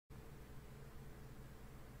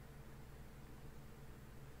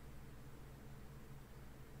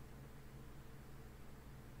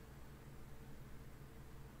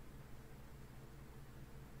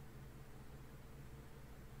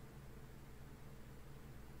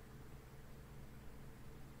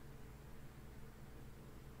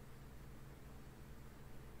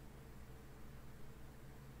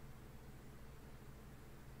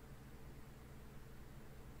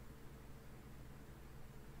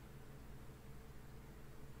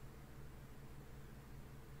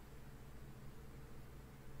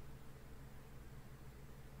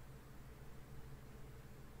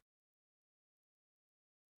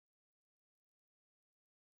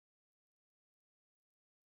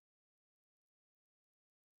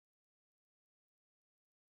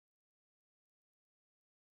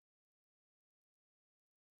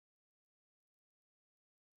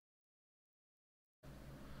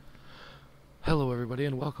everybody,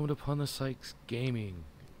 and welcome to Punthepsych Gaming.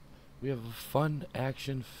 We have a fun,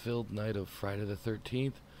 action-filled night of Friday the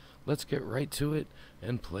 13th. Let's get right to it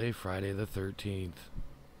and play Friday the 13th.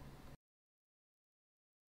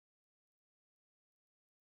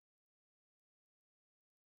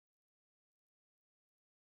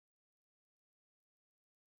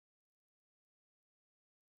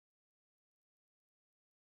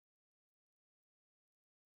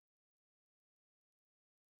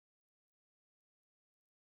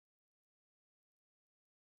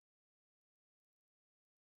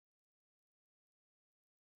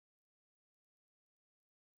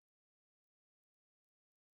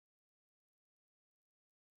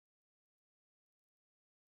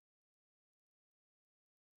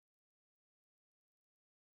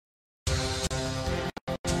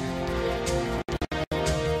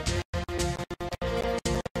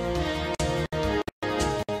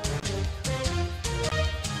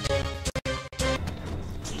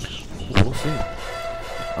 We'll see.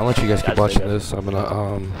 I'll let you guys keep watching this. I'm gonna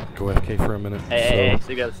go AFK for a minute. Hey,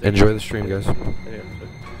 enjoy the stream, guys.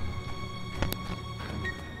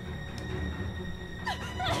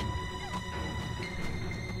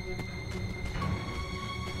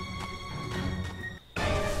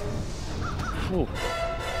 Ooh.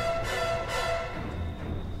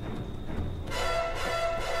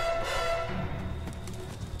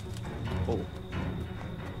 Oh.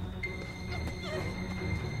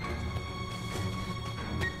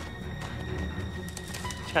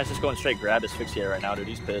 This guy's just going straight grab asphyxia right now, dude.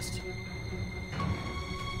 He's pissed.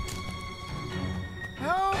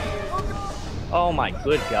 Oh my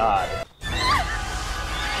good god.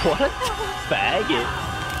 What a faggot.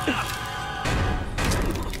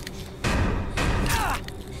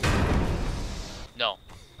 No.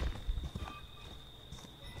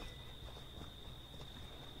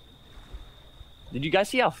 Did you guys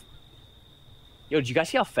see how... Yo, did you guys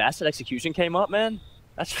see how fast that execution came up, man?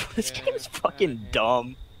 This game is fucking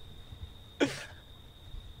dumb.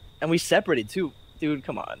 And we separated too. Dude,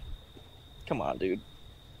 come on. Come on, dude.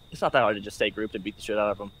 It's not that hard to just stay grouped and beat the shit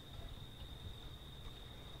out of them.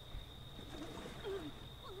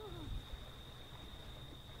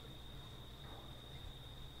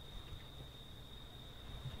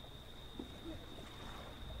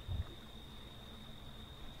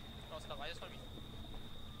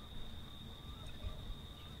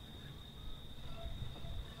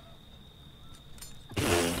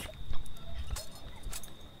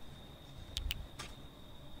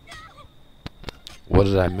 What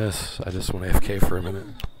did I miss? I just went AFK for a minute.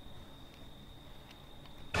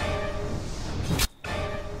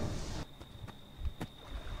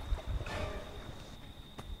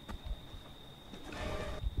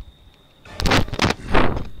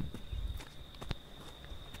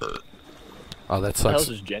 Oh, that sucks. What the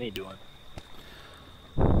hell is Jenny doing?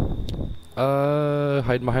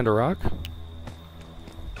 Hiding behind a rock?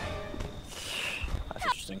 That's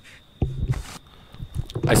interesting.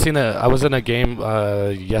 I was in a game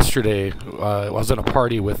yesterday. I was in a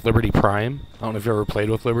party with Liberty Prime. I don't know if you ever played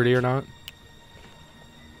with Liberty or not.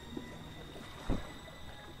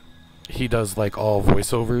 He does like all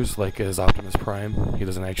voiceovers, like as Optimus Prime. He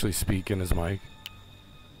doesn't actually speak in his mic.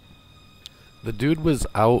 The dude was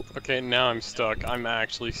out. Okay, now I'm stuck. I'm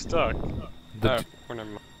actually stuck. The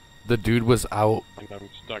dude was out I'm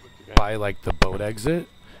stuck again. by like the boat exit,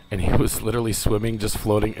 and he was literally swimming, just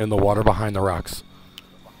floating in the water behind the rocks.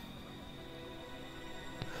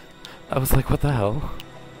 I was like, what the hell?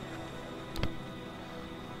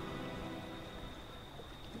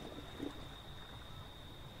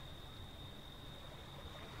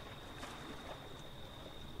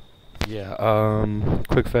 Yeah,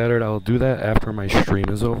 quick fathered, I'll do that after my stream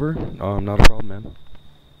is over. Not a problem, man.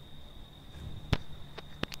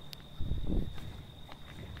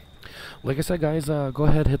 Like I said, guys, go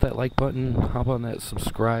ahead, hit that like button, hop on that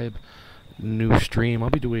subscribe. New stream. I'll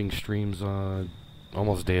be doing streams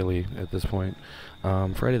almost daily at this point.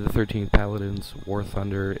 Friday the 13th, Paladins, War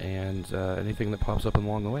Thunder, and anything that pops up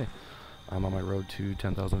along the way. I'm on my road to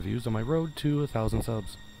 10,000 views, on my road to 1,000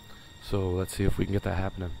 subs. So let's see if we can get that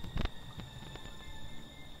happening.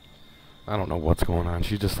 I don't know what's going on.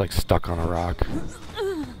 She's just like stuck on a rock.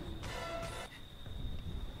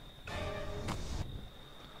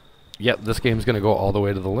 Yep, this game's gonna go all the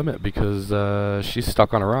way to the limit because she's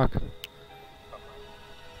stuck on a rock.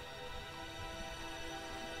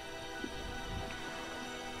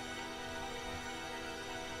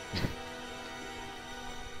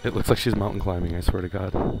 It looks like she's mountain climbing, I swear to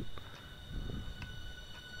God.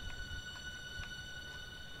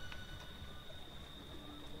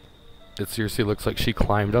 It seriously looks like she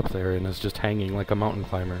climbed up there and is just hanging like a mountain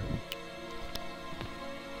climber.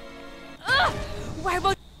 Why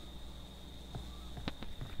about?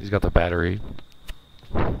 He's got the battery.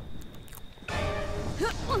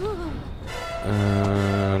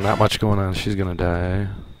 Not much going on. She's gonna die.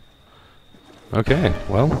 Okay,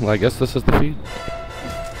 well, I guess this is the feed.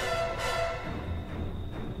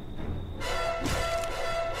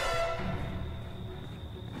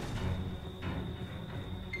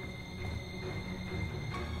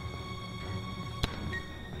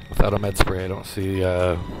 Without a med spray, I don't see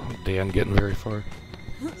Dan getting very far.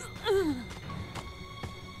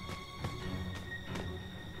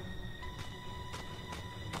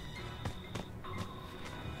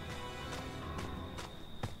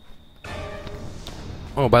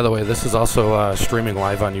 Oh, by the way, this is also streaming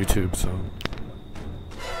live on YouTube, so...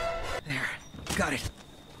 There. Got it.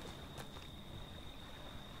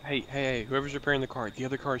 Hey, whoever's repairing the car, the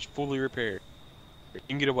other car is fully repaired. You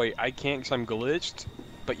can get away. I can't because I'm glitched,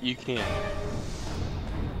 but you can.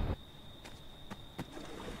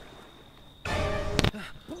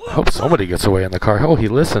 I hope somebody gets away in the car. Oh, he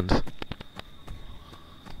listened.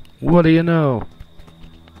 What do you know?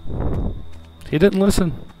 He didn't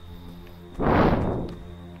listen.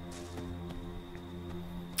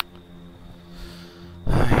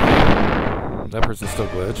 That person's still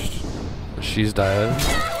glitched. She's died.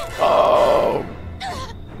 Oh!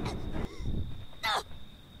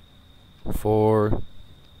 4.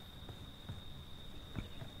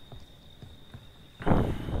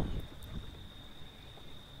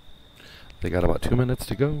 They got about 2 minutes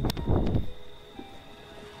to go.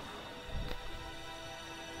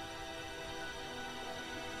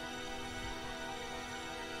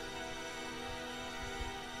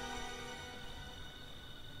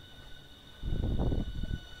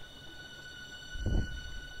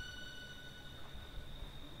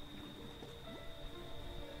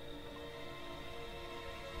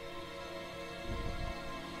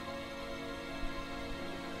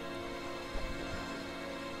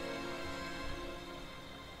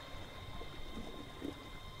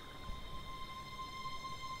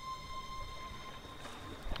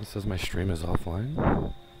 It says my stream is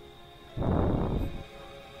offline.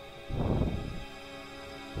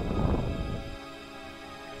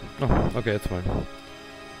 Oh, okay, it's fine.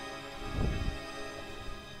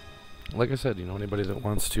 Like I said, you know, anybody that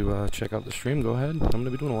wants to check out the stream, go ahead. I'm going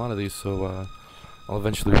to be doing a lot of these, so I'll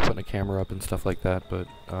eventually be putting a camera up and stuff like that, but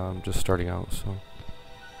just starting out, so.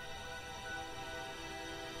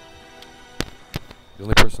 The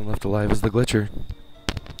only person left alive is the glitcher.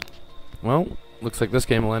 Well, looks like this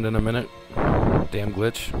game will end in a minute. Damn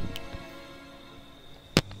glitch.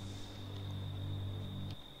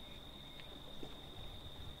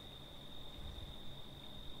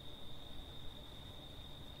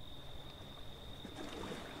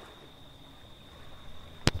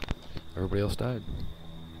 Everybody else died.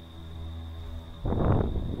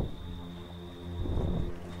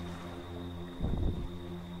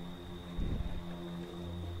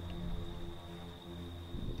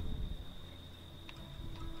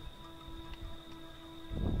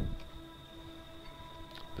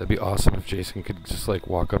 That'd be awesome if Jason could just like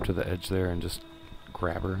walk up to the edge there and just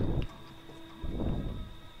grab her.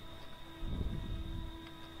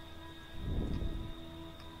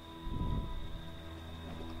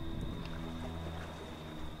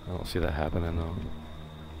 I don't see that happening though.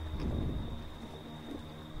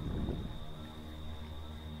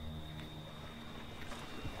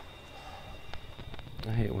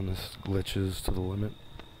 I hate when this glitches to the limit.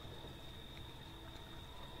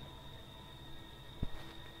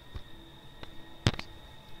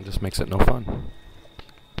 It just makes it no fun.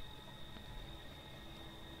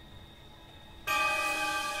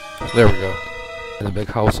 There we go. In the big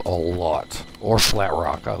house a lot. Or Flat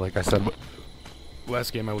Rock, like I said.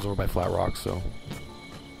 Last game I was over by Flat Rock, so.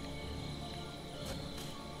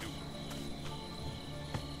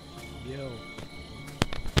 Yo.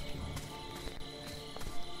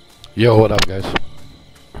 Yo, what up, guys?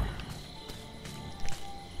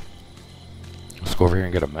 Let's go over here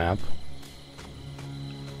and get a map.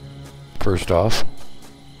 First off.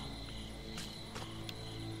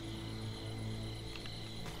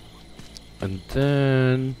 And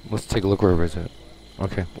then let's take a look where everybody's at.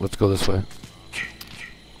 Okay, let's go this way.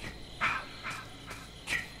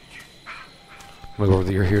 I'm gonna go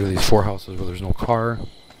over here to these 4 houses where there's no car.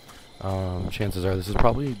 Chances are this is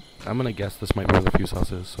probably, I'm gonna guess this might be where the fuse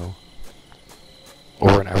house is, so.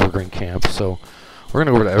 Or an Evergreen camp, so we're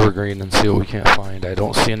gonna go over to Evergreen and see what we can't find. I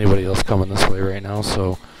don't see anybody else coming this way right now,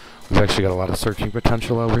 so we've actually got a lot of searching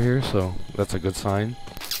potential over here, so that's a good sign.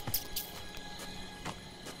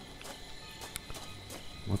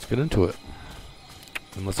 Let's get into it.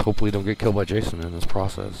 And let's hopefully don't get killed by Jason in this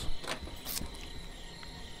process.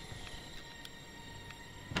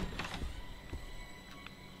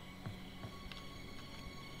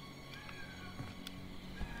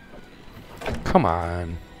 Come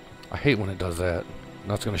on. I hate when it does that.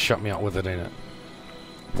 Now it's going to shut me out with it, ain't it?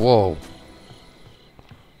 Whoa.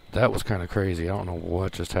 That was kind of crazy. I don't know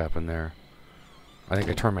what just happened there. I think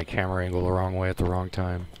I turned my camera angle the wrong way at the wrong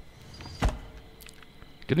time.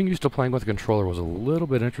 Getting used to playing with a controller was a little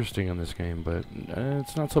bit interesting in this game, but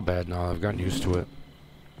it's not so bad now. I've gotten used to it.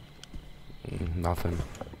 Nothing.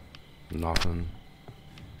 Nothing.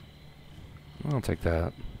 I'll take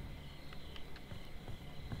that.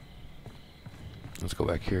 Let's go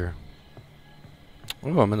back here.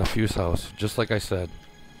 Oh, I'm in the fuse house, just like I said.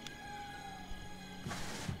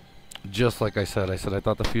 Just like I said. I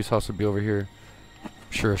thought the fuse house would be over here.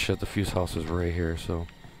 Sure as shit, the fuse house is right here, so...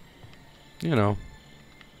 You know.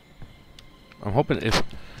 I'm hoping if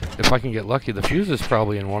I can get lucky, the fuse is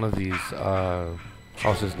probably in one of these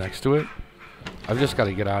houses next to it. I've just got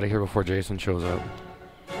to get out of here before Jason shows up.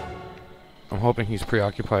 I'm hoping he's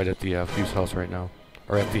preoccupied at the fuse house right now.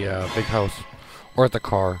 Or at the big house. Or at the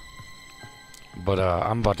car. But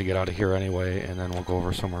I'm about to get out of here anyway, and then we'll go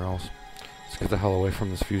over somewhere else. Let's get the hell away from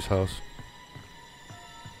this fuse house.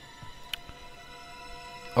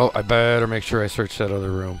 Oh, I better make sure I search that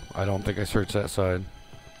other room. I don't think I searched that side.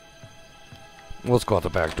 Let's go out the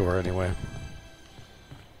back door anyway.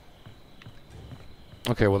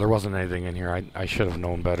 Okay, well there wasn't anything in here. I should have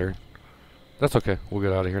known better. That's okay. We'll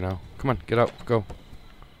get out of here now. Come on, get out. Go.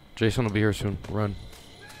 Jason will be here soon. Run.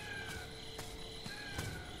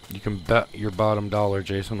 You can bet your bottom dollar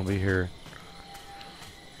Jason will be here.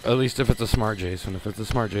 At least if it's a smart Jason. If it's a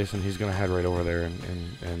smart Jason, he's going to head right over there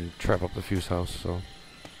and trap up the fuse house. So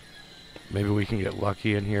maybe we can get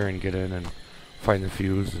lucky in here and get in and find the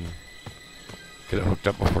fuse and get it hooked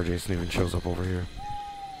up before Jason even shows up over here.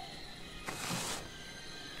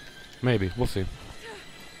 Maybe. We'll see.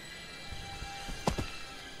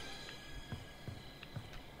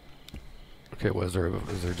 Okay, what is there?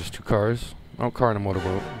 Is there just two cars? Oh, car and a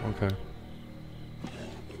motorboat. Okay.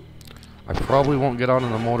 I probably won't get out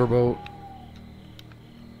on the motorboat.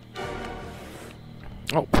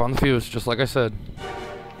 Oh, found the fuse, just like I said.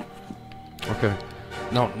 Okay.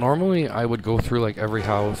 Now, normally I would go through like every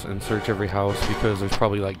house and search every house because there's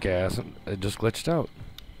probably like gas and it just glitched out.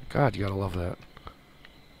 God, you gotta love that.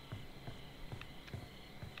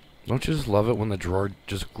 Don't you just love it when the drawer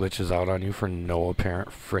just glitches out on you for no apparent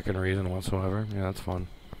frickin' reason whatsoever? Yeah, that's fun.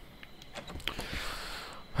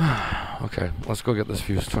 Okay, let's go get this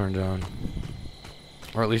fuse turned on.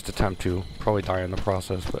 Or at least attempt to. Probably die in the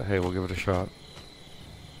process, but hey, we'll give it a shot.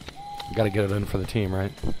 Gotta get it in for the team,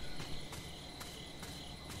 right?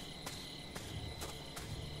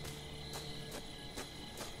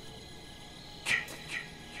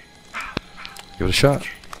 Give it a shot.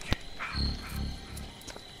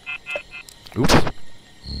 Oops.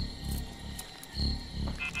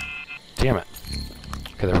 Damn it.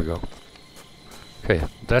 Okay, there we go. Okay,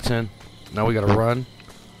 that's in. Now we gotta run.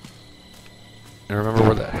 And remember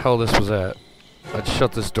where the hell this was at. Let's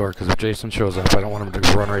shut this door, because if Jason shows up, I don't want him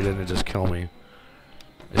to run right in and just kill me.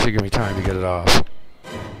 It should give me time to get it off.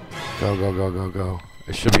 Go, go, go, go, go.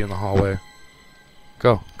 It should be in the hallway.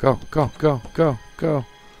 Go, go, go, go, go, go.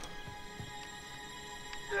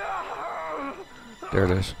 There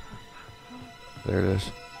it is. There it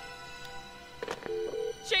is.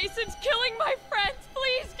 Jason's killing my friends.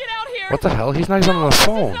 Please get out here. What the hell? He's not even on the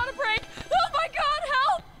phone. This is not a prank. Oh my God,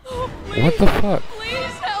 help! Oh, please, what the fuck?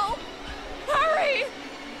 Please help! Hurry!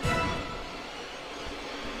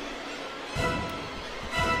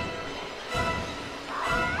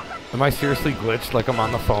 Am I seriously glitched like I'm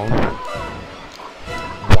on the phone?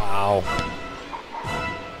 Wow.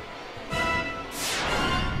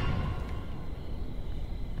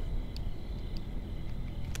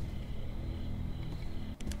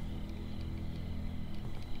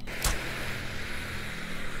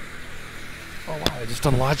 Oh wow, I just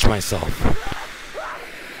unlodged myself.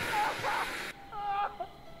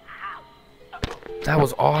 That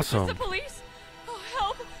was awesome. The police? Oh,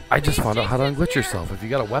 help! I just Please, found out how to Jason's unglitch here. yourself. If you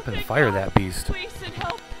got a weapon, Send fire help. that beast. Please send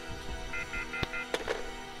help.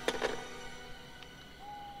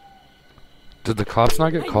 Did the cops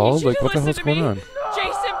not get called? Like, what the hell's going on?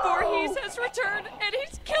 Jason Voorhees has returned, and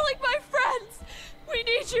he's killing my friends. We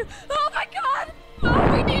need you. Oh my God!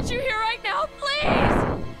 Oh, we need you here right now, please.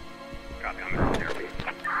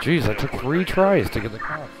 Jeez, that took 3 tries to get the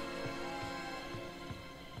cops.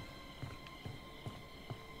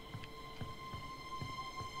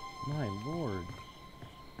 My lord.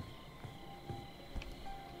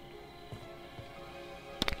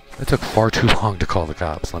 It took far too long to call the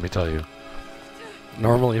cops, let me tell you.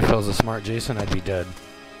 Normally, if I was a smart Jason, I'd be dead.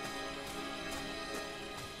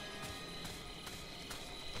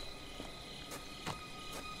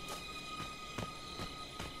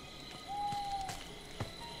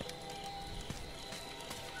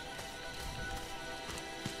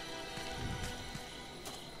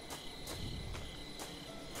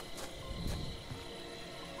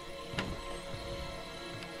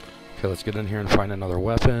 Okay, let's get in here and find another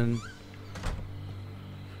weapon.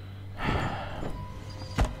 I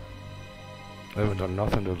haven't done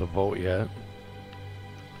nothing to the boat yet.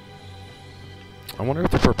 I wonder if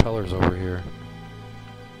the propeller's over here.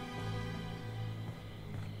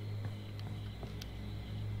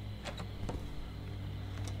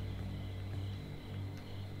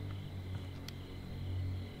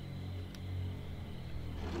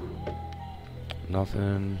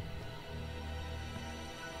 Nothing.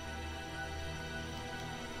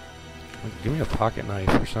 Give me a pocket knife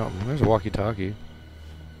or something. There's a walkie-talkie.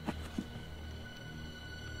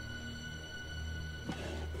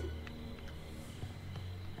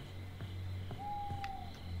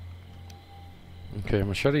 Okay,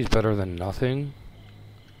 machete's better than nothing,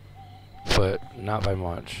 but not by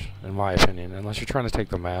much, in my opinion. Unless you're trying to take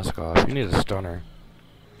the mask off. You need a stunner.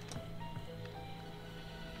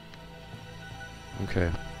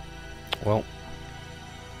 Okay. Well,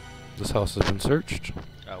 this house has been searched.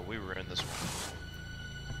 Oh, we were in this one.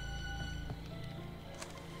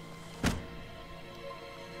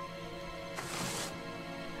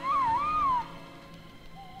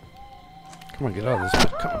 Come on, get out of this.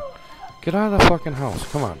 Come on. Get out of the fucking house.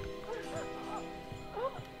 Come on.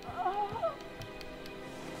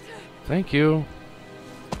 Thank you.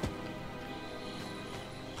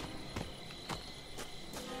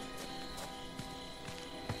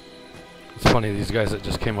 It's funny, these guys that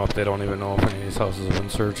just came up, they don't even know if any of these houses have been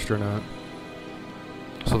searched or not.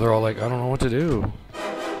 So they're all like, I don't know what to do.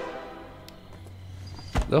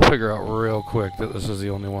 They'll figure out real quick that this is the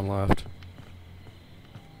only one left.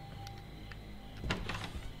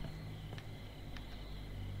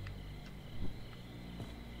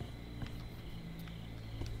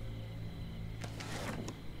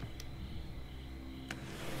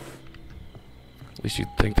 At least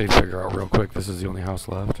you'd think they'd figure out real quick this is the only house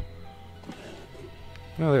left.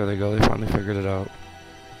 Oh, there they go. They finally figured it out.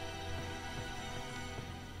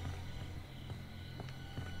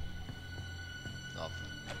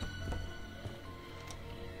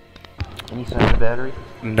 Any sign of the battery?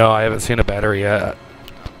 No, I haven't seen a battery yet.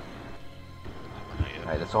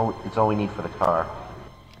 Alright, that's all we need for the car.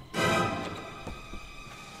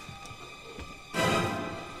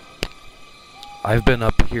 I've been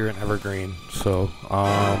up here in Evergreen, so,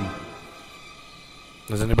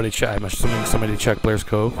 does anybody check? I'm assuming somebody checked Blair's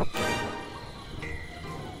Cove.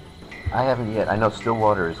 I haven't yet. I know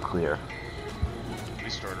Stillwater is clear. We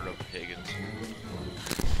started up Higgins.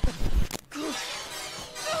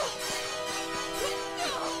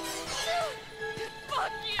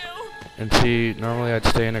 Fuck you! And see, normally I'd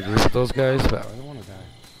stay in a group with those guys, but I don't want to die.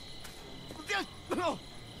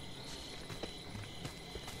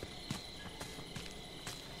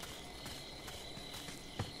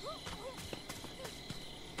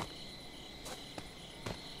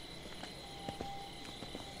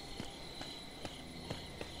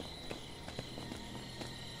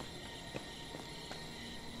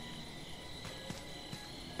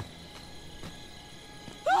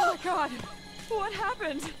 Oh my god! What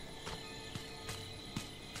happened?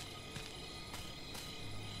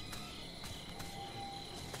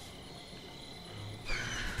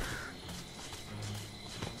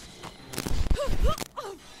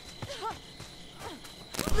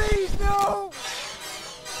 Please, no!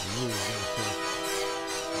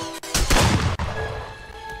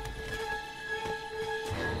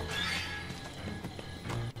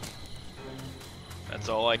 That's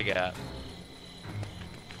all I got.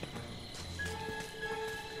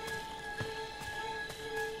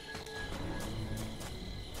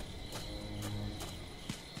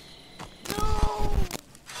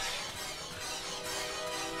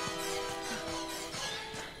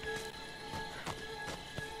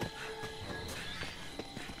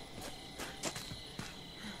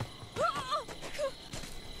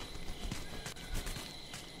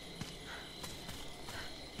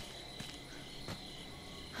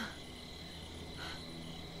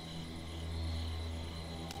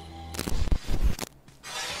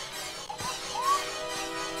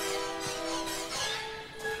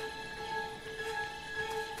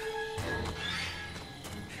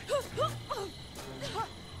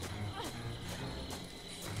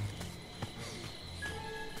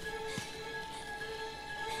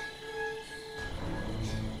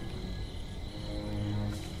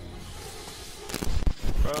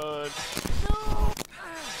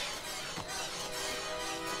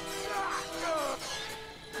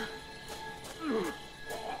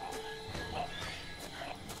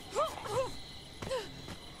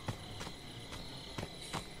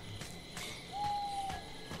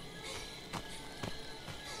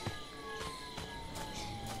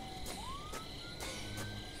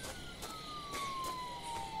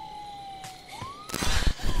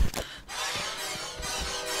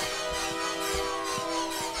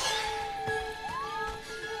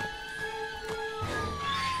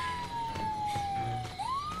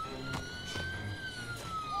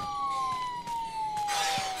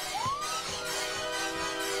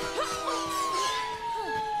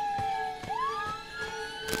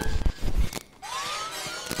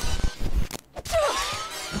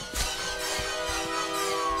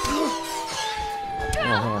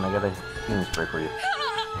 spray for you.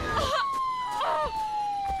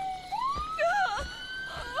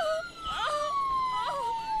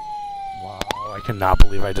 Wow, I cannot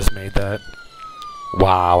believe I just made that.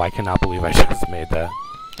 Wow, I cannot believe I just made that.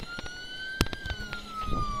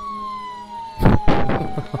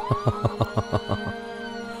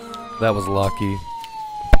 That was lucky.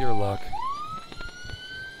 Pure luck.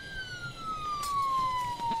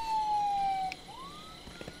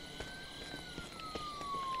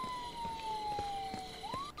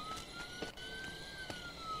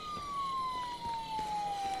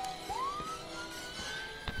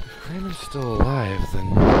 If Kramer's still alive, then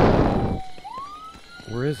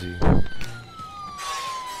where is he?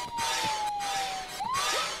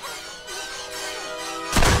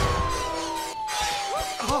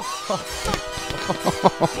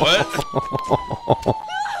 What?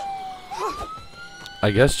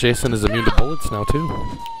 I guess Jason is immune to bullets now too.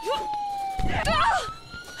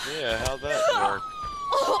 Yeah, how'd that work?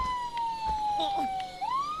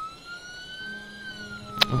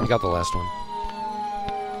 I got the last one.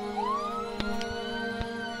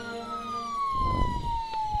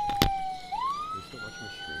 Are you still watching my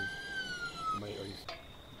stream?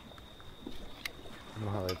 I know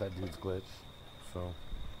how that dude's glitch, so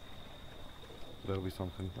that'll be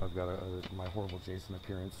something. I've got my horrible Jason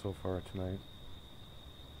appearance so far tonight,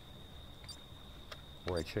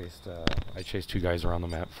 where I chased two guys around the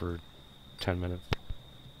map for 10 minutes.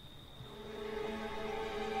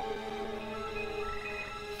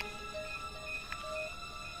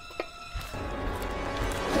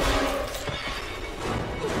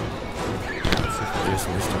 Let's see for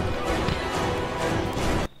Jason this time.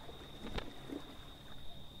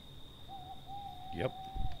 Yep.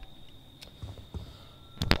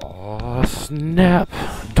 Oh snap!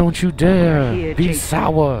 Don't you dare Here, be Jason.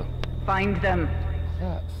 sour. Find them.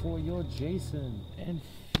 Clap for your Jason and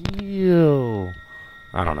heal.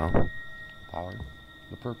 I don't know. Power.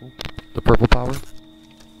 The purple. The purple power.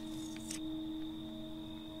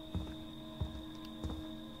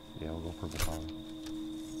 Yeah, we'll go purple power.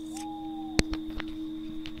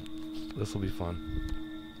 This will be fun.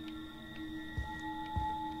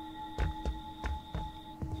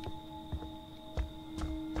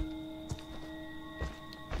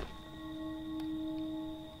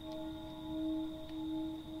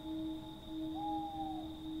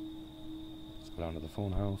 Down to the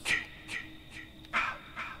phone house.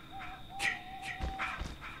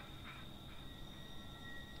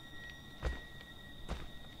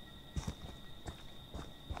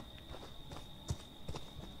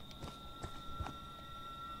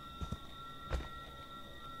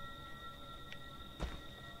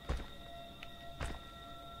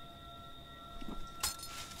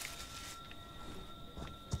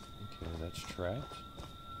 Okay, that's trapped.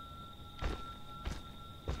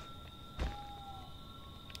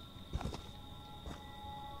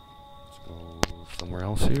 Somewhere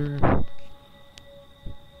else here. Let's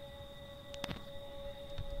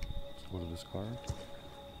go to this car.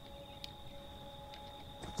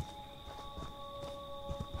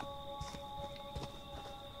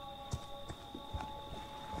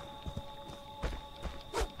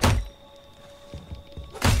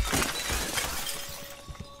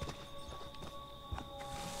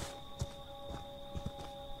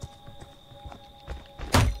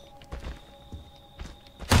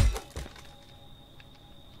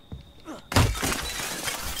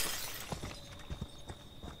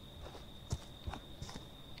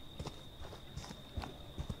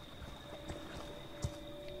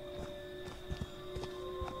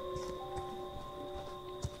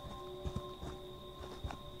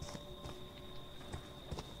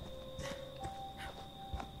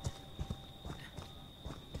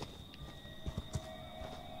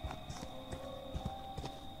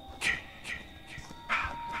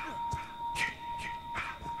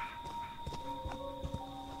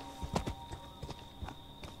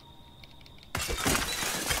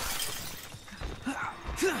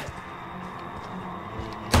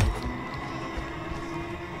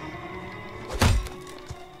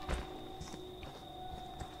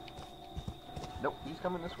 Nope, he's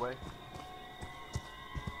coming this way.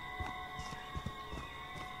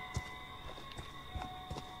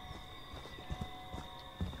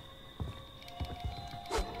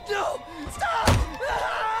 No! Stop!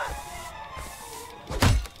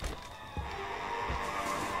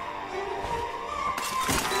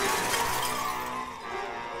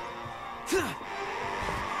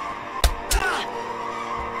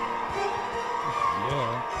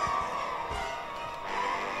 Yeah.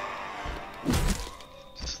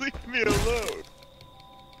 Just leave me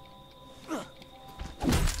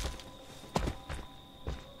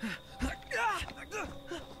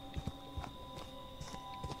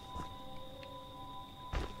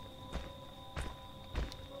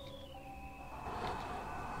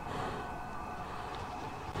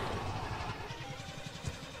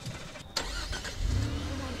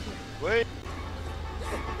Wait.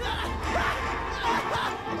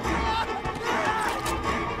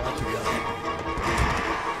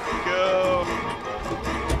 Go.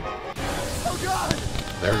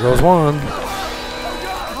 There goes one.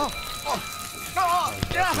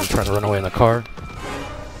 I'm trying to run away in the car.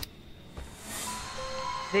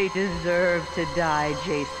 They deserve to die,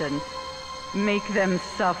 Jason. Make them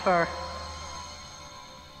suffer.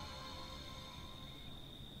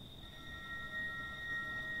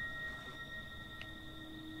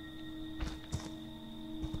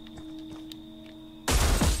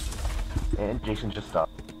 And Jason just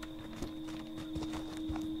stopped.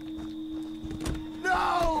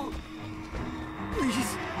 No!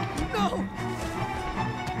 Please, no!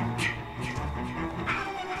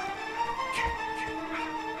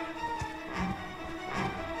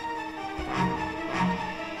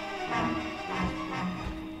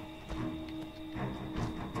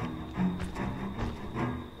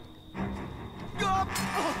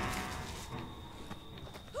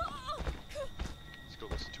 Let's go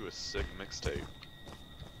listen to a sick mixtape.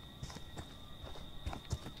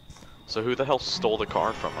 So who the hell stole the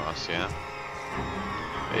car from us, yeah?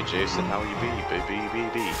 Hey Jason, how you be,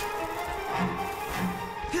 baby?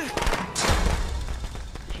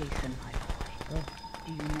 Jason, my boy,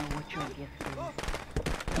 do you know what your gift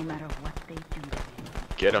is? No matter what they do to you.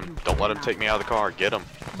 Get him. Don't let him take me out of the car. Get him.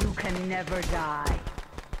 You can never die.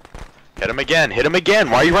 Hit him again. Hit him again.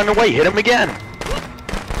 Why are you running away? Hit him again.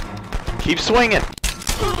 Keep swinging.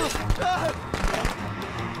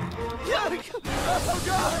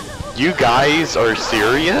 You guys are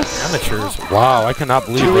serious? Amateurs. Wow, I cannot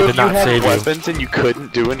believe Two they of did you not had save weapons and you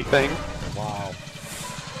couldn't do anything? Wow.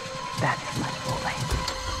 That's my boy.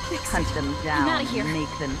 Hunt them down. outta here. Make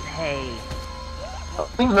them pay.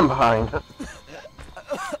 Leave them behind.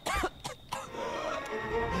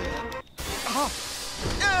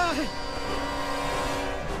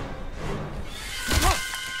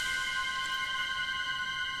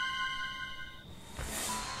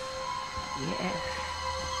 Yes.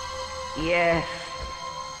 Yes.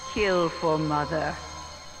 Kill for mother.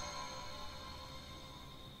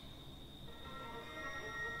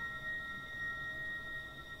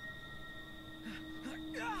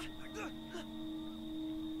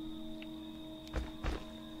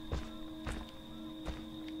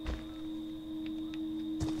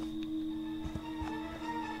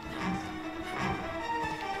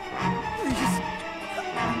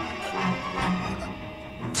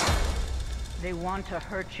 They want to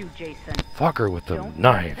hurt you, Jason. Fucker with the Don't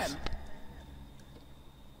let knives. them.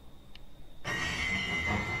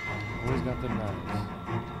 Always got the knives.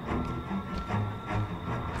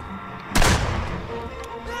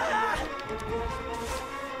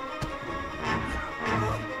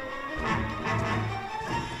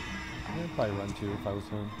 I'd probably run too if I was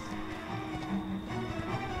him.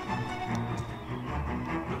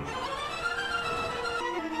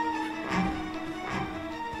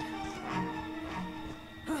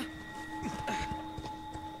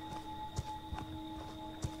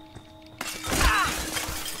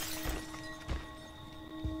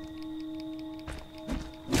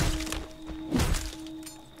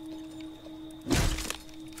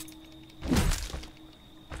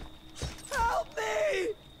 Help me!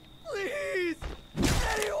 Please!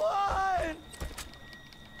 Anyone!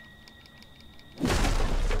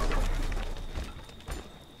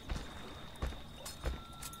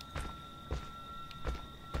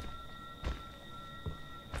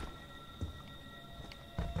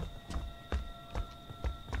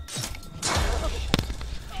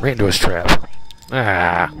 Right into his trap.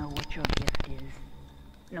 Ah. You know what your gift is.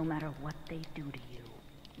 No matter what they do to you,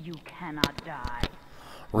 you cannot die.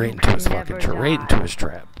 Right You into his can fucking never trap. Right die. into his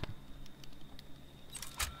trap.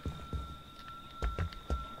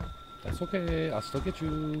 That's okay. I'll still get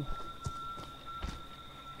you.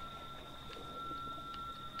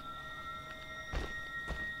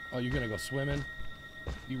 Oh, you're gonna go swimming?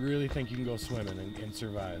 You really think you can go swimming and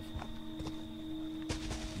survive?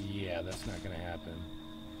 Yeah, that's not gonna happen.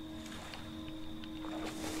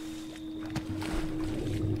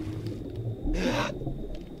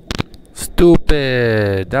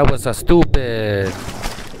 Stupid! That was a stupid!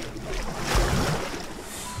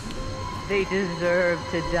 They deserve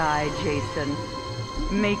to die, Jason.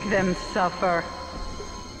 Make them suffer.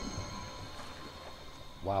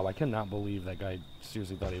 Wow, I cannot believe that guy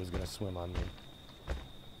seriously thought he was gonna swim on me.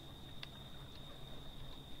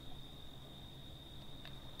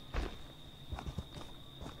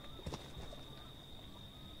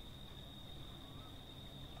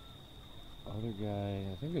 Other guy,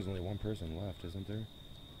 I think there's only one person left, isn't there?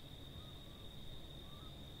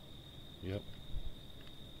 Yep.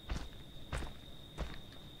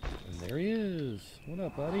 There he is. What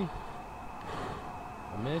up, buddy?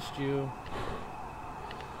 I missed you.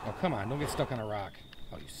 Oh, come on. Don't get stuck on a rock.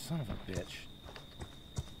 Oh, you son of a bitch.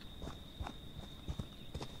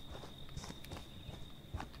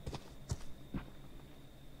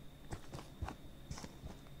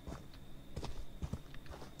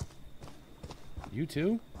 You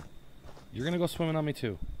too? You're gonna go swimming on me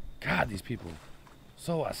too. God, these people.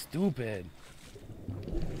 So stupid.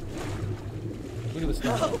 Look at this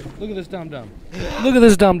dum-dum. Look at this dum-dum. Look at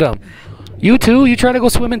this dum-dum. You too? You try to go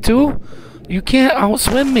swimming too? You can't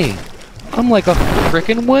outswim me. I'm like a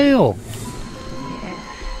frickin' whale.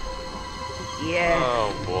 Yes.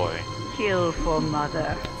 Oh boy. Kill for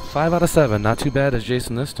mother. 5 out of 7. Not too bad as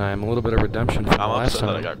Jason this time. A little bit of redemption from the I'm last upset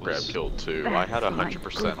that I time. got grab killed too. I had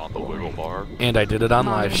 100% on the wiggle bar. And I did it on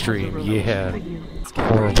live stream. Yeah.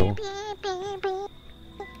 Horrible.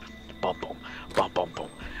 Bum bum bum bum bum.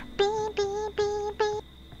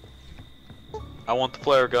 I want the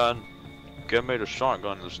flare gun. Get me the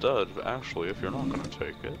shotgun instead, actually, if you're not gonna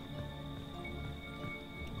take it.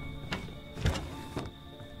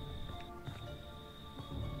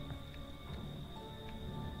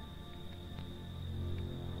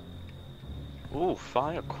 Ooh,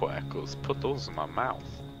 firecrackers. Put those in my mouth.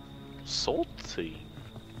 Salty.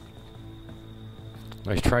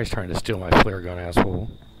 Nice tries trying to steal my flare gun, asshole.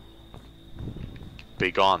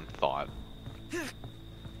 Be gone, thought.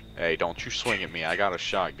 Hey, don't you swing at me. I got a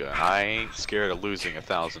shotgun. I ain't scared of losing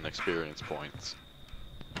 1,000 experience points.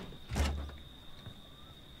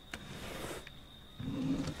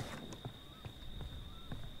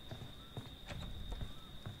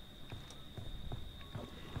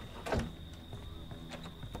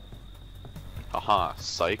 Haha,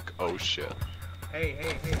 psych. Oh shit. Hey,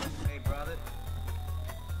 brother.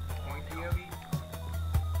 Point POV.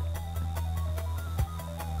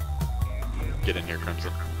 Get in here,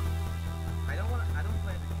 Crimson. I don't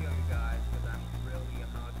plan to kill you guys because I'm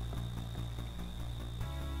not.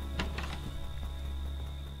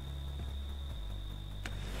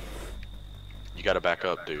 You gotta back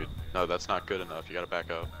up, dude. No, that's not good enough. You gotta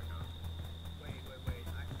back up. Wait.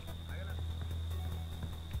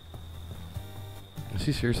 Is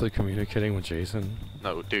he seriously communicating with Jason?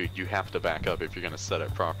 No, dude, you have to back up if you're gonna set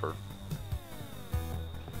it proper.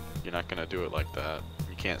 You're not gonna do it like that.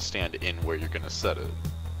 You can't stand in where you're gonna set it.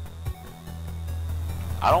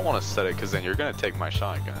 I don't want to set it because then you're gonna take my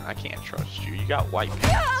shotgun. I can't trust you. You got white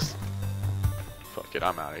pants. Fuck it,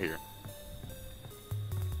 I'm out of here.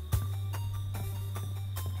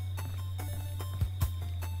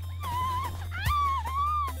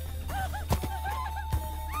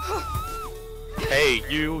 Hey,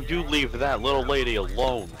 you leave that little lady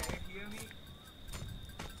alone.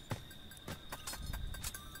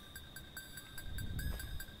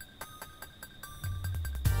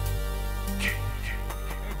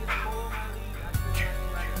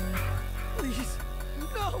 Please,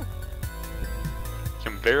 no!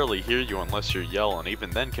 Can barely hear you unless you're yelling. Even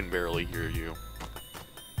then can barely hear you.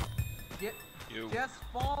 Just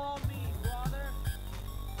follow me, brother.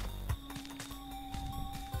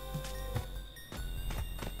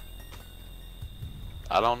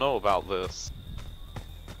 I don't know about this.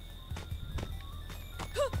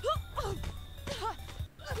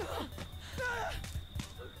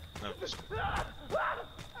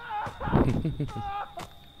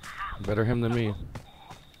 Better him than me.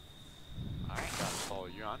 I ain't gotta follow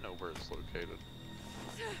you. I know where it's located.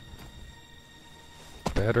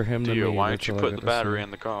 Better him than me. Dio, why don't that's you all I put the gotta battery say.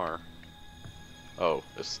 in the car? Oh,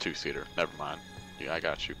 it's a two-seater. Never mind. Yeah, I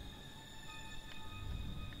got you.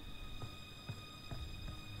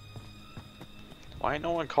 Why ain't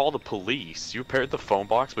no one called the police? You repaired the phone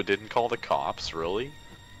box but didn't call the cops, really?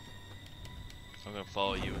 I'm gonna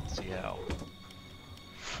follow you and see how.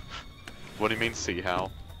 What do you mean, see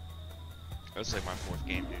how? That's like my 4th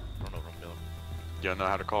game, dude. I don't know what I'm doing. You don't know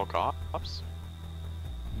how to call cops?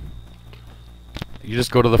 You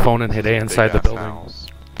just go to the phone and hit A inside the Big-ass building. house.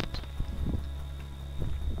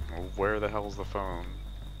 Well, where the hell's the phone?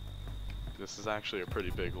 This is actually a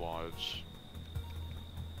pretty big lodge.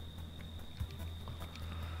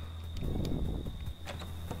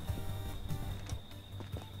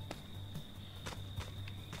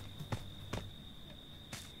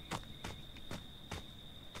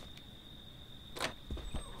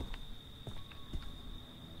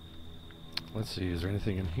 Let's see, is there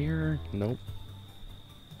anything in here? Nope.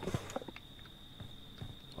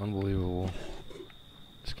 Unbelievable.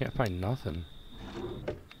 Just can't find nothing.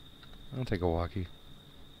 I'll take a walkie.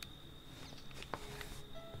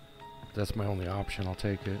 That's my only option, I'll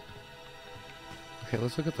take it. Okay,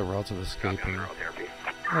 let's look at the routes of escaping.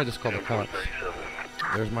 I just called the cops.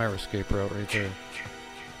 There's my escape route right there.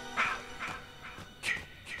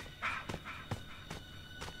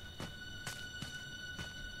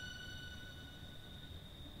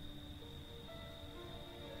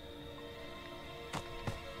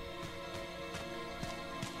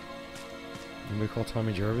 Anybody call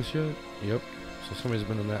Tommy Jarvis yet? Yep. So somebody's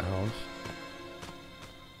been in that house.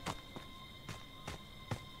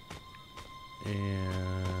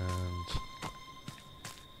 And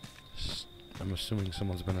I'm assuming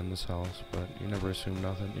someone's been in this house, but you never assume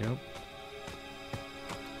nothing. Yep.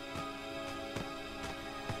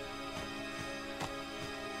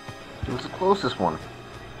 It was the closest one.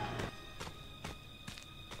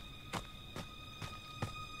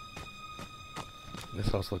 This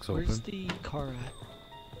house looks open. Where's the car at?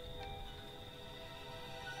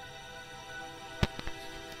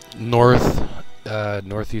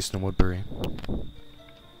 Northeast in Woodbury.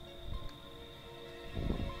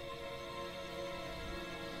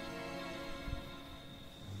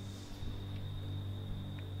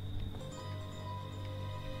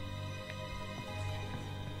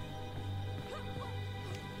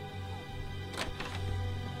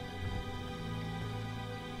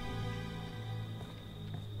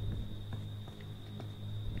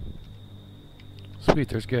 Sweet,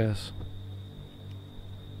 there's gas.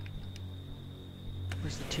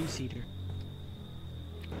 Where's the two-seater?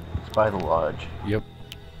 It's by the lodge. Yep.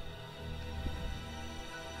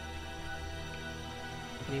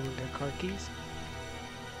 Anyone got car keys?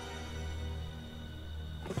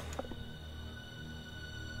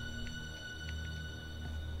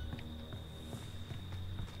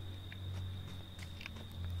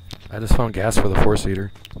 I just found gas for the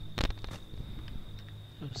four-seater.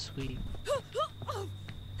 Oh, sweet.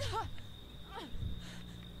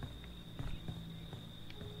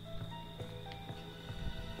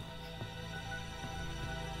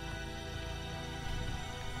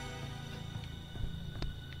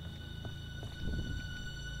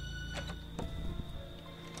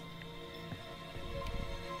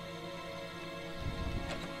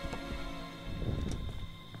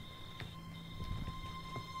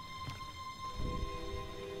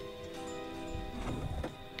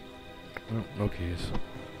 Oh, no keys.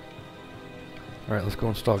 Alright, let's go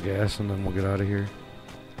install gas and then we'll get out of here.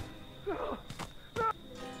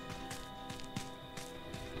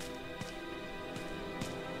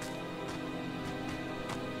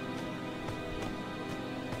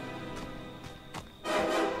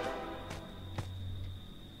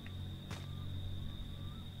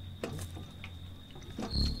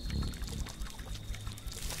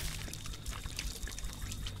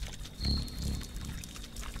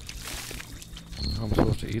 I'm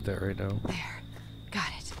supposed to eat that right now. There. Got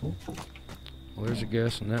it. Well, there's the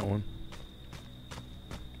gas in that one.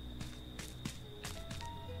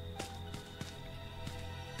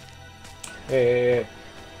 Hey,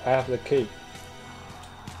 I have the key.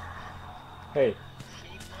 Hey.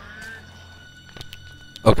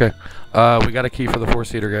 Okay. We got a key for the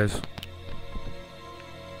four-seater, guys.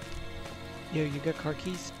 Yo, you got car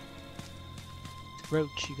keys?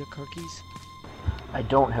 Roach, you got car keys? I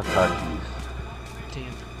don't have car keys.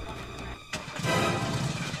 Damn.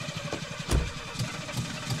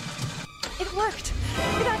 It worked.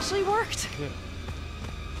 It actually worked. Good.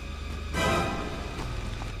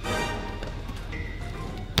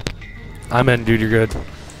 I'm in, dude. You're good.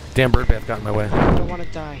 Damn, bird bath got in my way. I don't want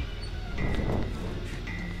to die.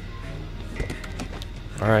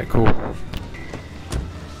 Alright, cool.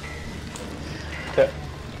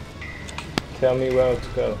 Tell me where to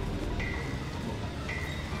go.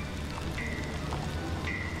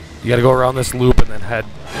 You gotta go around this loop and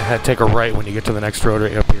then take a right when you get to the next road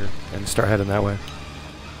right up here and start heading that way.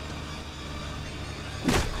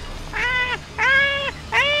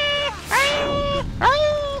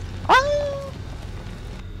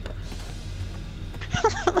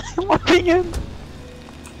 Walking in.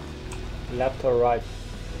 Left or right?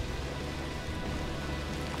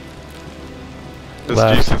 This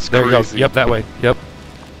Left. Jason's There we go. crazy. Yep, that way. Yep.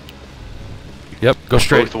 Yep, go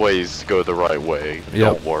straight. Both ways go the right way.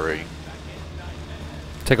 Yep. Don't worry.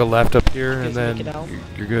 Take a left up here You and guys make then it out?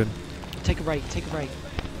 you're good. Take a right, take a right.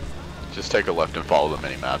 Just take a left and follow the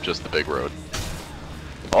mini-map, just the big road.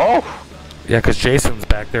 Oh! Yeah, because Jason's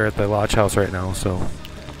back there at the lodge house right now, so.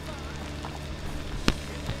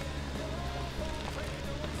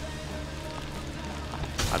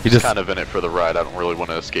 I'm He just just- kind of in it for the ride. I don't really want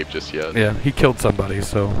to escape just yet. Yeah, he killed somebody,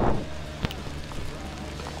 so.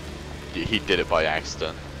 He did it by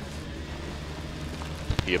accident.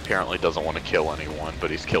 He apparently doesn't want to kill anyone,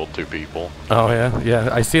 but he's killed 2 people. Oh, yeah, yeah.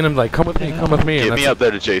 I seen him like, come with me, come with me. Get and me that's up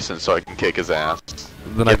there to Jason so I can kick his ass.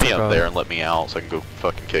 Then I Get me took up off. there and let me out so I can go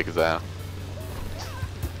fucking kick his ass.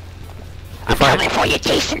 If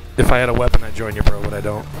I had a weapon, I'd join you, bro, but I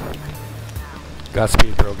don't.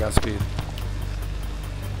 Godspeed, bro. Godspeed.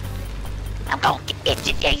 I'm gonna get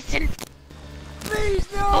you, Jason.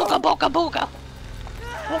 Please, no! Booga booga booga.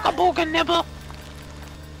 Booga booga nibble.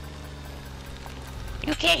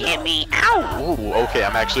 You can't hit me. Ow! Ooh, okay,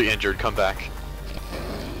 I'm actually injured. Come back.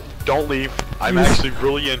 Don't leave. I'm actually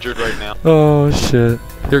really injured right now. Oh shit!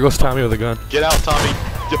 Here goes Tommy with a gun. Get out, Tommy.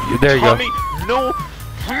 There you Tommy, go. no.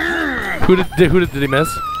 Who did he miss?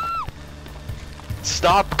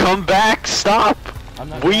 Stop! Come back! Stop!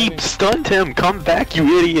 We driving. stunned him. Come back,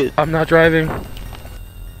 you idiot! I'm not driving.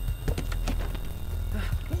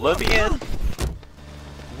 Let me in.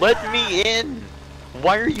 Let me in.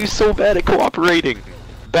 Why are you so bad at cooperating?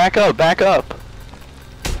 Back up! Back up!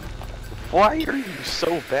 Why are you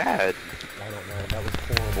so bad? I don't know. That was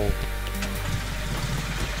horrible.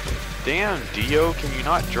 Damn, Dio, can you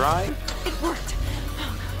not drive? It worked.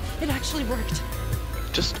 It actually worked.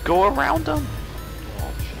 Just go around them.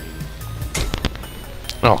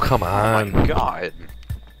 Oh come on! Oh my god.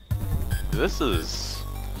 This is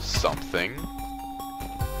something.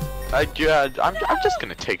 I'm just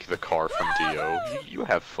gonna take the car from Dio. You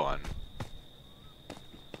have fun.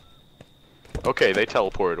 Okay, they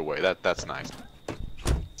teleported away. That's nice.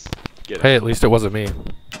 Get it. Hey, at least it wasn't me.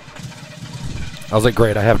 I was like,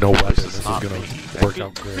 great, I have no weapon. This is not gonna me. work That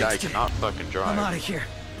out great. guy cannot fucking drive. I'm out of here.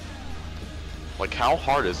 Like, how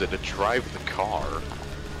hard is it to drive the car?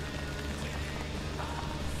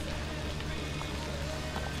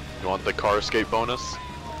 You want the car escape bonus?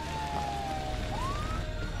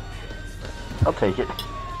 I'll take it.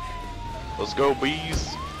 Let's go,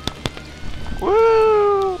 bees.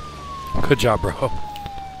 Woo! Good job, bro.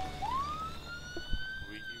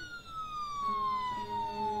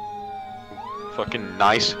 Fucking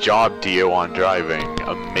nice job, Dio, on driving.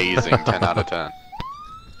 Amazing. 10 out of 10.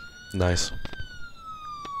 Nice.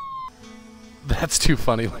 That's too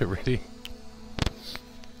funny, Liberty.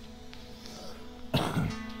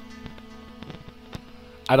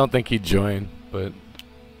 I don't think he'd join, but...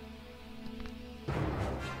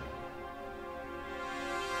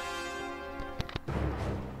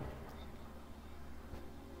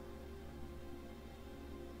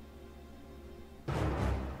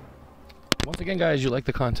 Once again, guys, you like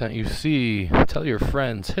the content you see, tell your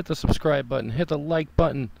friends, hit the subscribe button, hit the like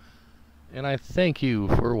button, and I thank you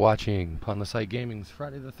for watching Punthepsych Gaming's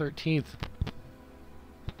Friday the 13th.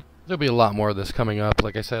 There'll be a lot more of this coming up.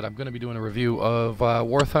 Like I said, I'm going to be doing a review of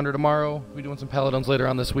War Thunder tomorrow. We'll be doing some Paladins later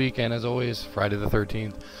on this week, and as always, Friday the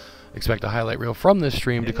 13th. Expect a highlight reel from this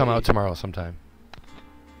stream to come out tomorrow sometime.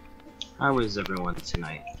 How is everyone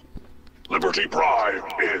tonight? Liberty Prime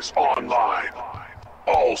is online.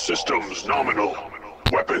 All systems nominal.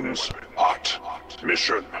 Weapons hot.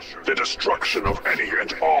 Mission: the destruction of any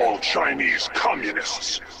and all Chinese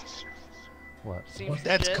communists. What?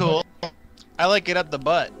 That's cool. I like it up the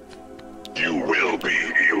butt. You will be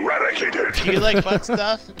eradicated. Do you like butt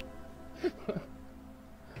stuff?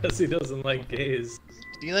 Because he doesn't like gays.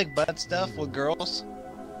 Do you like butt stuff with girls?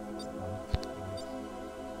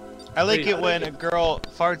 I like it when a girl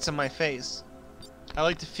farts in my face. I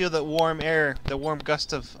like to feel that warm air, the warm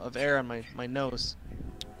gust of air on my nose.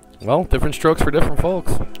 Well, different strokes for different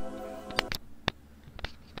folks.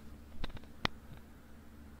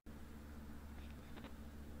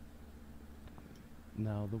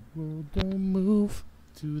 Now the world don't move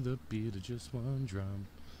to the beat of just one drum.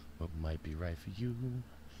 What might be right for you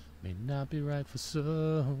may not be right for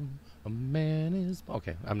some. A man is...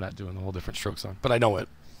 Okay, I'm not doing the whole different stroke song, but I know it.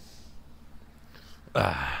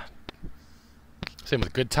 Same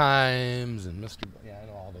with Good Times and Mr. Yeah, I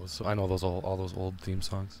know all those. So I know those all those old theme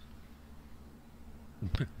songs.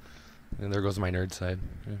 And there goes my nerd side.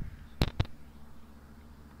 Yeah.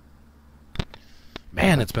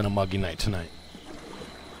 Man, it's been a muggy night tonight.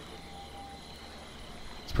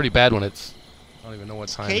 It's pretty bad when it's... I don't even know what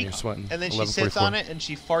time Cake, you're sweating. and then she sits on it and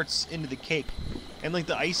she farts into the cake. And like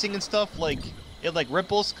the icing and stuff, like it like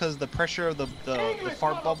ripples because the pressure of the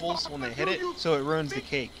fart bubbles when they hit it, so it ruins the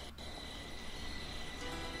cake.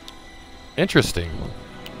 Interesting.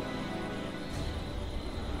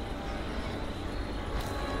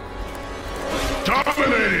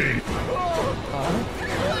 Dominating!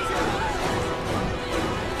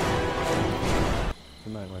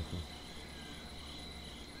 Good night, wifey.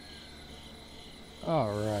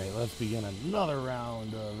 Alright, let's begin another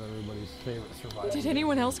round of everybody's favorite survival. Did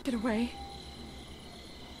anyone else get away?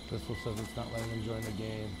 Crystal says it's not letting them join the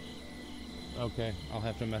game. Okay, I'll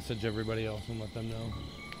have to message everybody else and let them know.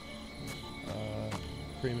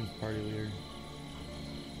 Kreman's party leader.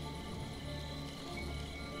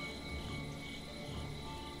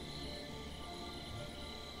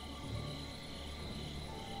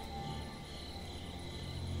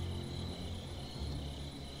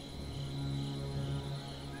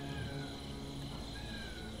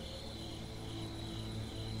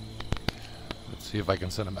 See if I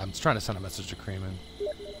can send him. I'm trying to send a message to Kreman.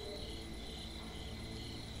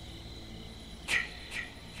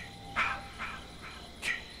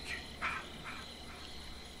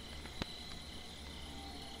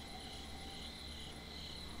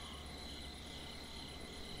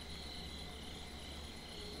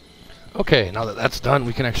 Okay, now that that's done,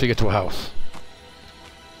 we can actually get to a house.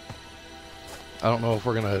 I don't know if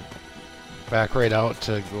we're gonna back right out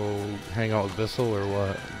to go hang out with Bissell or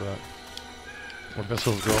what, but... Or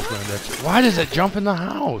Bissell's girlfriend, actually. Why does it jump in the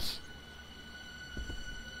house?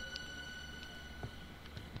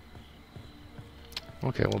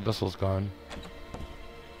 Okay, well, Bissell's gone.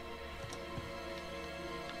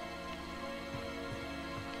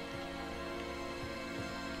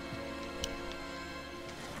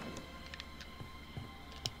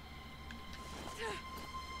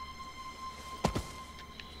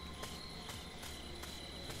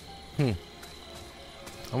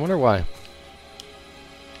 I wonder why.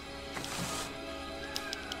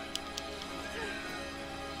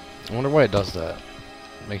 I wonder why it does that.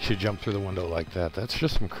 It makes you jump through the window like that. That's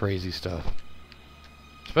just some crazy stuff.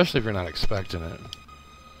 Especially if you're not expecting it.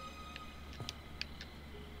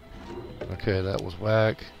 Okay, that was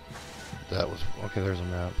whack. That was... Okay, there's a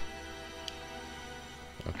map.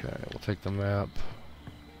 Okay, we'll take the map.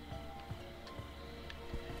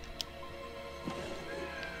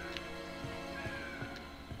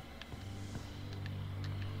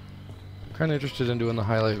 I'm kind of interested in doing the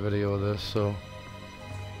highlight video of this, so...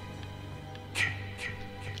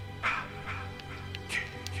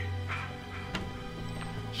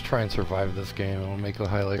 Just try and survive this game. I'll make the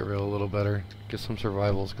highlight reel a little better. Get some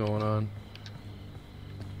survivals going on.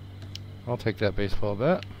 I'll take that baseball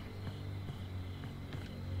bat.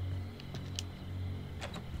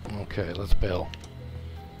 Okay, let's bail.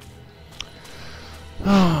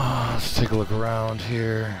 Let's take a look around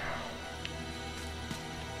here.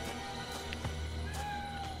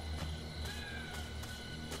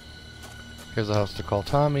 Here's a house to call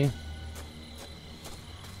Tommy.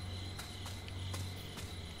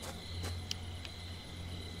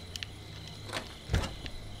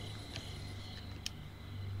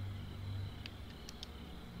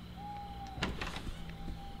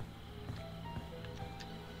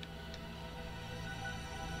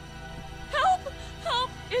 Help! Help!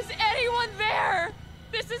 Is anyone there?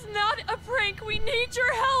 This is not a prank. We need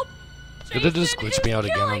your help. Did it just glitch me out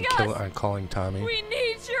again killing on calling Tommy? We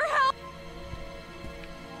need your help.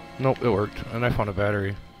 Nope, it worked. And I found a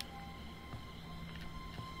battery.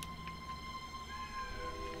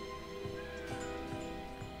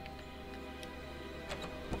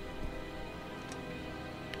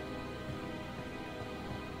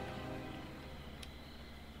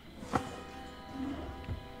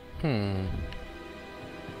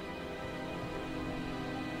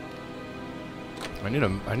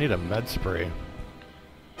 I need a med spray.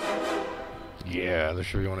 Yeah, there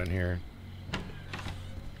should be one in here.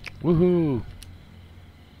 Woohoo!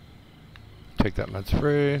 Take that med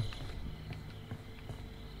spray.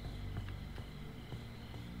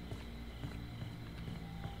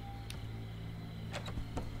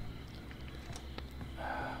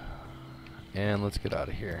 And let's get out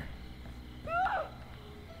of here.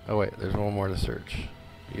 Oh wait, there's one more to search.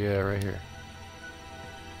 Yeah, right here.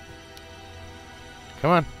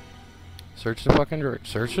 Come on. Search the fucking drawer.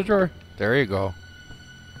 Search the drawer. There you go.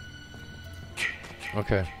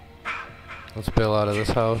 Okay. Let's bail out of this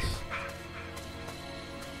house.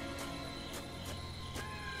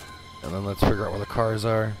 And then let's figure out where the cars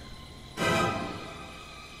are.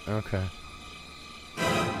 Okay.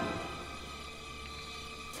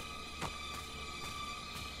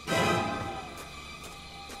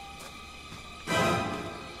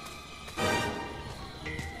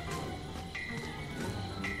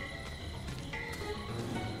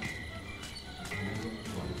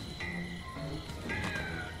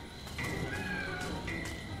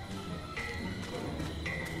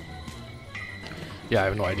 Yeah, I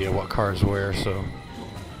have no idea what car's where, so...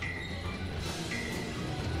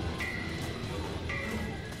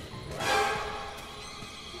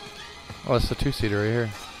 Oh, it's the two-seater right here.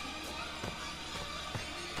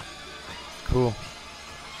 Cool.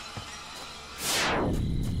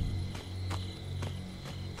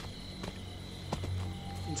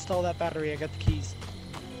 Install that battery, I got the keys.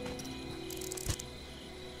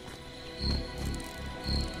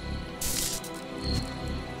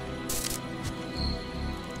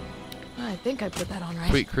 I think I put that on right.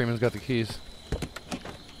 Sweet, Kreman's got the keys.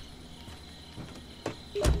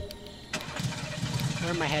 Where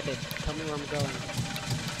am I headed? Tell me where I'm going.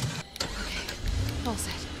 All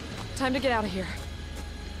set. Time to get out of here.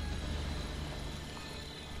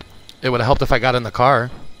 It would have helped if I got in the car.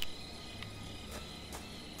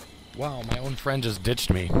 Wow, my own friend just ditched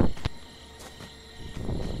me.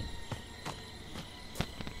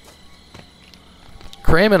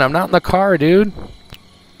 Kreman, I'm not in the car, dude.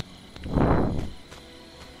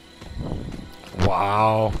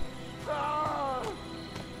 Wow.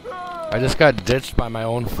 I just got ditched by my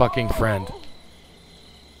own fucking friend.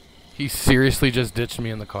 He seriously just ditched me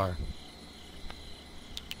in the car.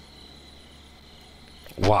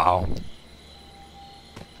 Wow.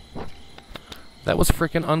 That was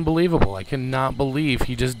freaking unbelievable. I cannot believe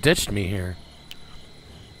he just ditched me here.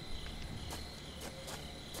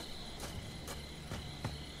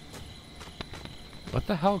 What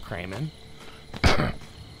the hell, Kreman?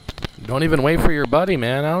 Don't even wait for your buddy,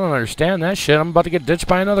 man. I don't understand that shit. I'm about to get ditched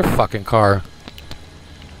by another fucking car.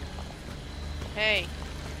 Hey,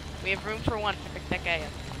 we have room for one. Pick that guy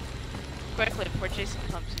up. Quickly, before Jason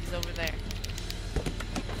comes. He's over there.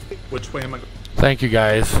 Which way am I going? Thank you,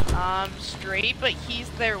 guys. Straight, but he's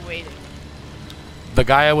there waiting. The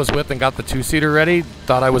guy I was with and got the two-seater ready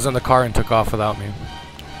thought I was in the car and took off without me.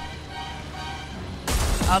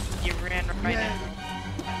 Up, you ran right in.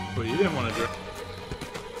 Well, you didn't want to drive.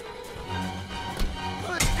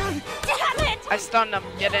 Damn it! I stunned him.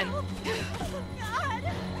 Get in.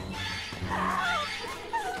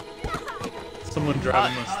 Someone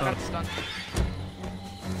driving my stunt.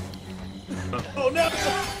 Oh no!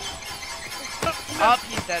 Up,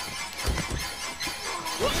 he's dead.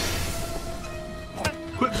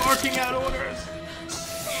 Quit barking out orders!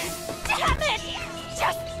 Damn it!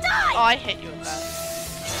 Just die! Oh, I hit you with that.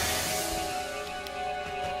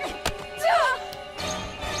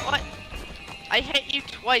 What? I hit you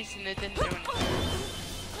twice and it didn't do anything.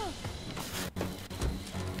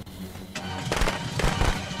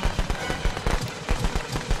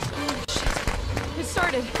 Oh shit. It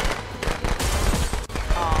started.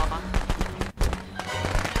 Aw.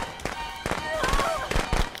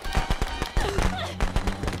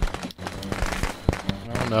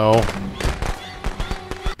 Oh no.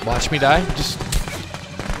 Watch me die? Just...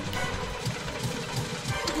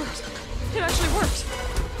 It worked. It actually worked.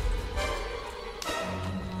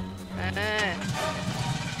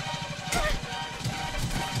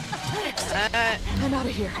 I'm out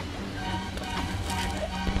of here.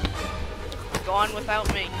 Go on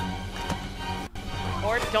without me.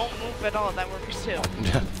 Or don't move at all, that works too.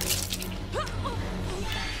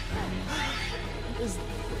 Is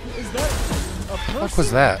that a person? What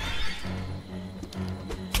was that?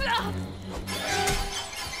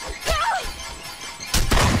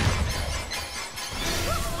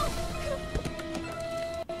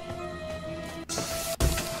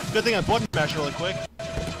 Good thing I button mashed really quick.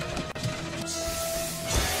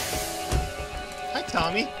 Hi,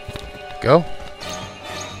 Tommy. Go.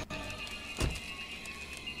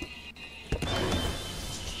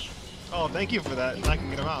 Oh, thank you for that. I can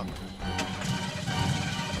get him out.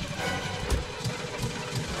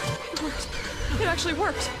 It worked. It actually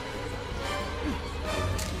worked.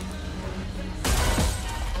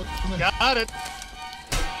 Got it.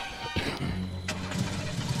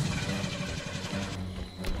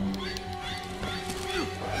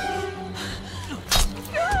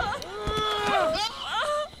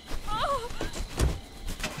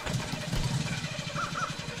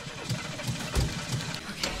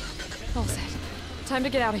 All set. Time to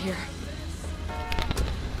get out of here.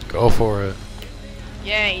 Go for it.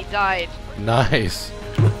 Yeah, he died. Nice.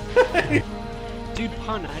 Dude,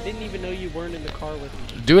 Pun, I didn't even know you weren't in the car with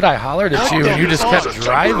me. Dude, I hollered at you and you just kept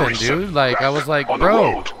driving, dude. Like, I was like,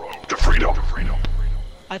 bro.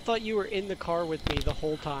 I thought you were in the car with me the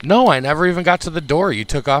whole time. No, I never even got to the door. You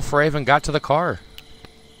took off before I even got to the car.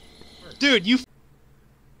 Dude, you...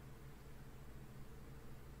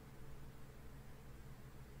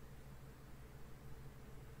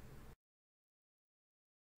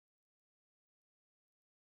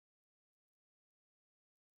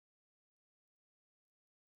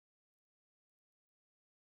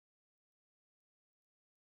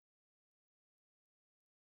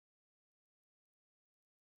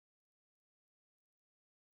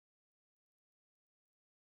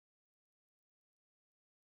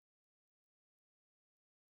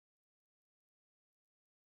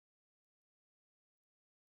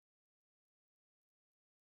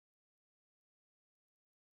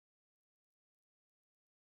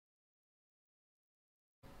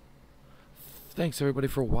 Thanks everybody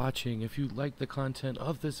for watching. If you like the content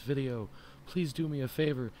of this video, please do me a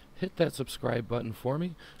favor, hit that subscribe button for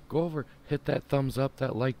me. Go over, hit that thumbs up,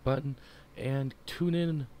 that like button, and tune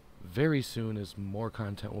in very soon as more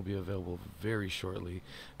content will be available very shortly,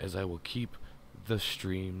 as I will keep the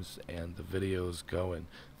streams and the videos going.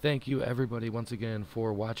 Thank you everybody once again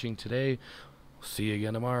for watching today. See you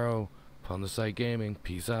again tomorrow. Punthepsych Gaming.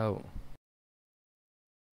 Peace out.